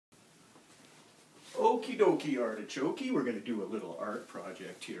Okie dokie artichoke, we're going to do a little art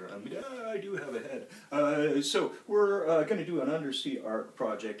project here. I do have a head. So we're going to do an undersea art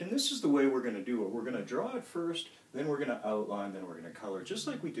project, and this is the way we're going to do it. We're going to draw it first, then we're going to outline, then we're going to color, just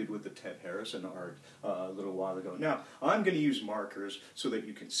like we did with the Ted Harrison art a little while ago. Now, I'm going to use markers so that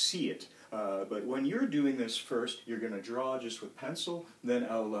you can see it. But when you're doing this first, you're going to draw just with pencil, then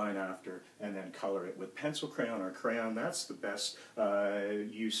outline after, and then color it with pencil, crayon, or crayon. That's the best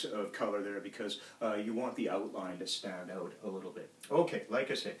use of color there because you want the outline to stand out a little bit. Okay,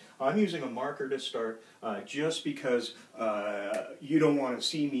 like I say, I'm using a marker to start just because you don't want to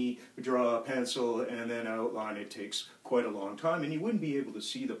see me draw a pencil and then outline. It takes quite a long time, and you wouldn't be able to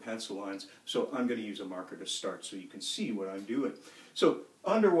see the pencil lines, so I'm going to use a marker to start so you can see what I'm doing. So,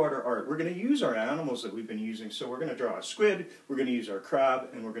 underwater art, we're going to use our animals that we've been using. So we're going to draw a squid, we're going to use our crab,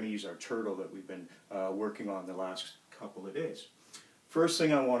 and we're going to use our turtle that we've been working on the last couple of days. First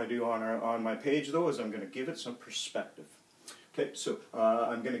thing I want to do on my page, though, is I'm going to give it some perspective. Okay, so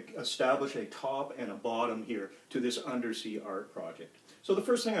I'm going to establish a top and a bottom here to this undersea art project. So the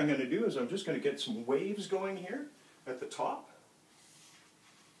first thing I'm going to do is I'm just going to get some waves going here at the top.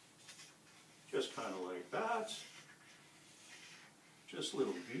 Just kind of like that. Just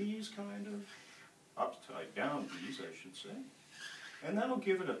little V's, kind of. Upside down V's, I should say. And that'll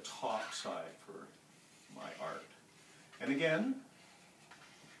give it a top side for my art. And again,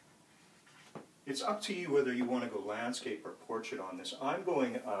 it's up to you whether you want to go landscape or portrait on this. I'm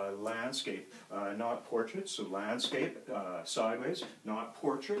going landscape, not portrait, so landscape sideways, not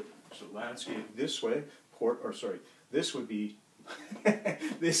portrait, so landscape this way, this would be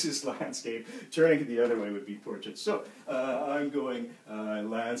this is landscape. Turning it the other way would be portrait. So I'm going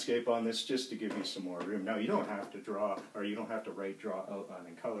landscape on this just to give you some more room. Now you don't have to draw, or you don't have to draw outline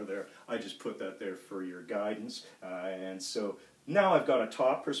and color there. I just put that there for your guidance. And so now I've got a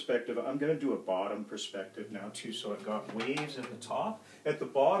top perspective. I'm going to do a bottom perspective now too. So I've got waves at the top. At the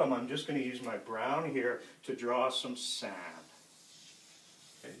bottom, I'm just going to use my brown here to draw some sand.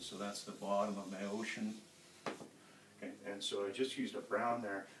 Okay, so that's the bottom of my ocean. And so I just used a brown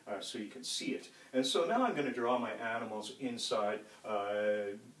there so you can see it. And so now I'm going to draw my animals inside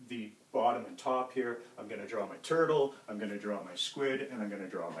the bottom and top here. I'm going to draw my turtle, I'm going to draw my squid, and I'm going to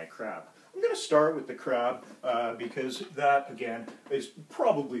draw my crab. I'm going to start with the crab because that, again, is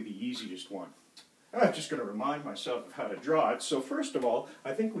probably the easiest one. I'm just going to remind myself of how to draw it. So first of all,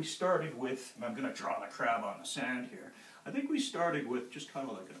 I think we started with, and I'm going to draw the crab on the sand here. I think we started with just kind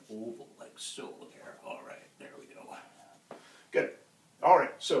of like an oval, like so there. All right, there we go. Good. All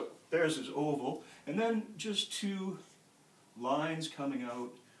right, so there's his oval, and then just two lines coming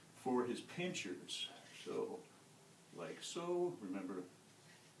out for his pinchers. So, like so. Remember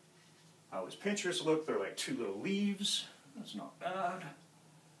how his pinchers look? They're like two little leaves. That's not bad.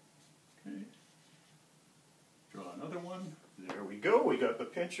 Okay. Draw another one. There we go. We got the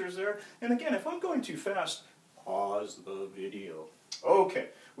pinchers there. And again, if I'm going too fast, pause the video. Okay,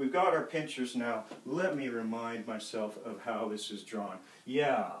 we've got our pinchers now. Let me remind myself of how this is drawn.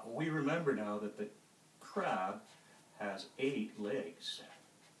 Yeah, we remember now that the crab has 8 legs.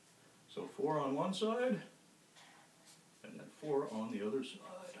 So 4 on one side, and then 4 on the other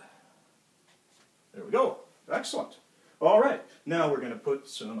side. There we go. Excellent. All right, now we're going to put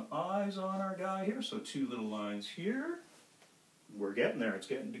some eyes on our guy here. So 2 little lines here. We're getting there. It's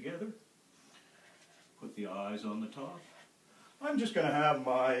getting together. Put the eyes on the top. I'm just going to have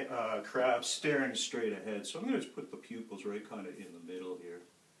my crab staring straight ahead, so I'm going to just put the pupils right kind of in the middle here.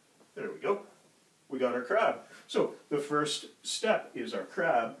 There we go. We got our crab. So the first step is our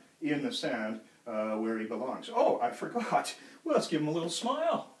crab in the sand where he belongs. Oh, I forgot. Well, let's give him a little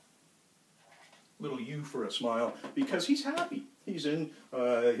smile. Little U for a smile, because he's happy. He's in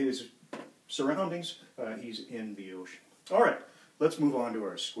his surroundings. He's in the ocean. All right, let's move on to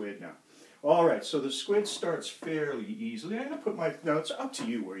our squid now. All right, so the squid starts fairly easily. I'm going to put my, now it's up to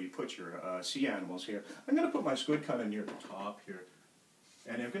you where you put your sea animals here. I'm going to put my squid kind of near the top here.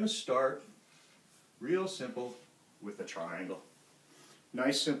 And I'm going to start real simple with a triangle.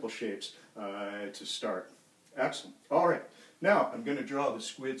 Nice simple shapes to start. Excellent. All right, now I'm going to draw the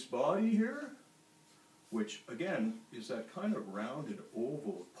squid's body here, which again is that kind of rounded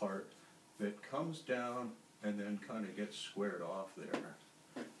oval part that comes down and then kind of gets squared off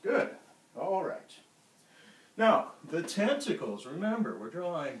there. Good. All right. Now, the tentacles, remember, we're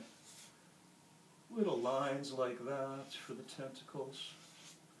drawing little lines like that for the tentacles.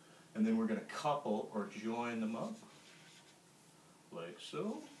 And then we're going to couple or join them up, like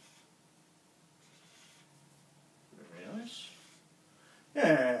so. Very nice.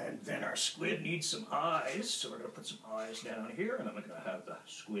 And then our squid needs some eyes, so we're going to put some eyes down here, and I'm going to have the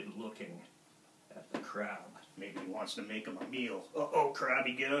squid looking at the crab. Maybe he wants to make him a meal. Uh-oh,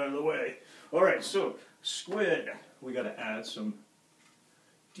 crabby, get out of the way. All right, so squid. We got to add some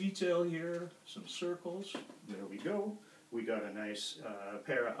detail here, some circles. There we go. We got a nice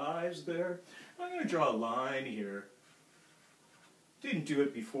pair of eyes there. I'm going to draw a line here. Didn't do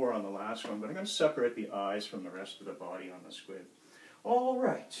it before on the last one, but I'm going to separate the eyes from the rest of the body on the squid. All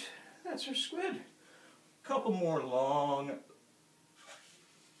right, that's our squid. A couple more long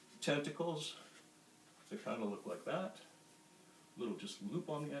tentacles. They kind of look like that. A little just loop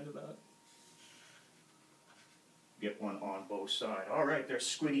on the end of that. Get one on both sides. All right, there's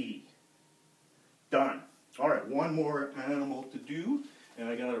Squiddy. Done. All right, one more animal to do, and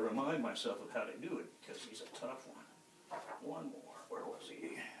I got to remind myself of how to do it because he's a tough one. One more. Where was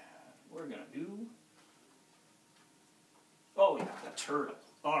he? We're going to do... Oh, yeah, the turtle.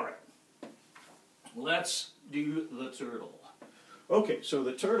 All right. Let's do the turtle. Okay, so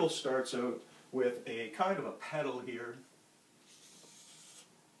the turtle starts out with a kind of a petal here.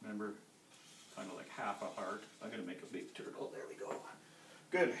 Remember, kind of like half a heart. I'm going to make a big turtle. There we go.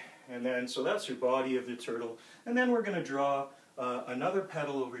 Good. And then, so that's your body of the turtle. And then we're going to draw another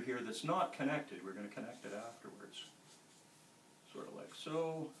petal over here that's not connected. We're going to connect it afterwards. Sort of like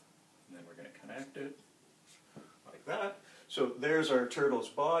so. And then we're going to connect it like that. So there's our turtle's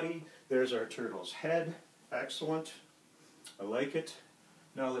body. There's our turtle's head. Excellent. I like it.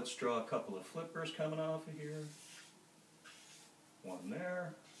 Now let's draw a couple of flippers coming off of here. One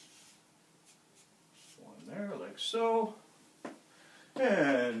there. One there, like so.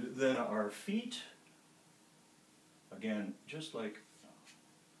 And then our feet. Again, just like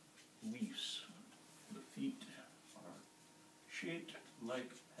leaves. The feet are shaped like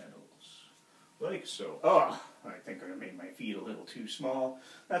petals. Like so. Oh, I think I made my feet a little too small.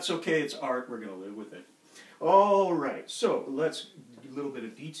 That's okay, it's art, we're going to live with it. All right, so let's do a little bit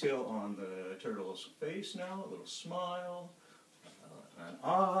of detail on the turtle's face now. A little smile, an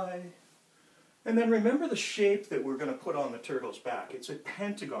eye. And then remember the shape that we're going to put on the turtle's back. It's a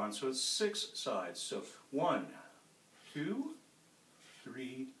pentagon, so it's 6 sides. So 1, 2,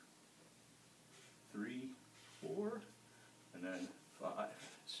 3, 4, and then 5,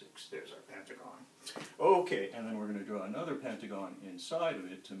 6. There's our pentagon. Okay, and then we're going to draw another pentagon inside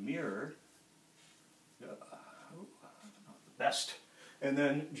of it to mirror not the best. And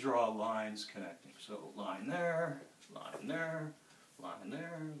then draw lines connecting. So line there, line there, line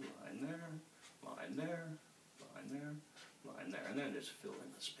there, line there, line there, line there, line there, and then just fill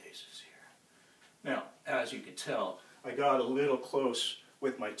in the spaces here. Now, as you can tell, I got a little close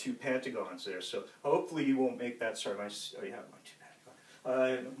with my 2 pentagons there, so hopefully you won't make that, sorry, my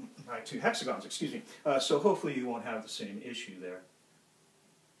 2 hexagons, excuse me. So hopefully you won't have the same issue there.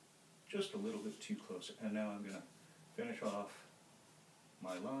 Just a little bit too close. And now I'm going to finish off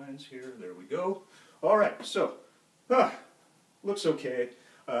my lines here. There we go. All right, so, looks okay.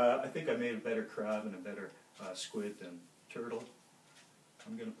 I think I made a better crab and a better squid than turtle.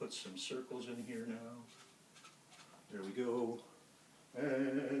 I'm going to put some circles in here now. There we go.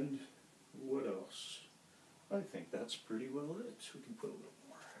 And what else? I think that's pretty well it. We can put a little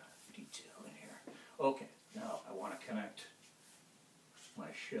more detail in here. Okay, now I want to connect my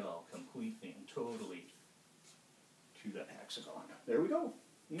shell completely and totally to that hexagon. There we go.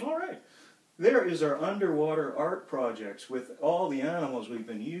 All right. There is our underwater art projects with all the animals we've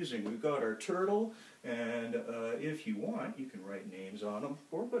been using. We've got our turtle, and if you want, you can write names on them.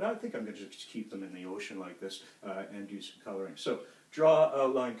 But I think I'm going to just keep them in the ocean like this and do some coloring. So draw,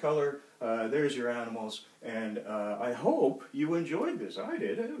 outline, color. There's your animals, and I hope you enjoyed this. I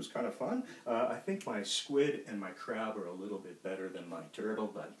did. It was kind of fun. I think my squid and my crab are a little bit better than my turtle,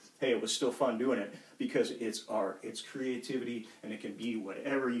 but hey, it was still fun doing it because it's art, it's creativity, and it can be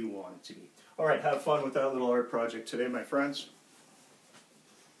whatever you want it to be. All right, have fun with that little art project today, my friends.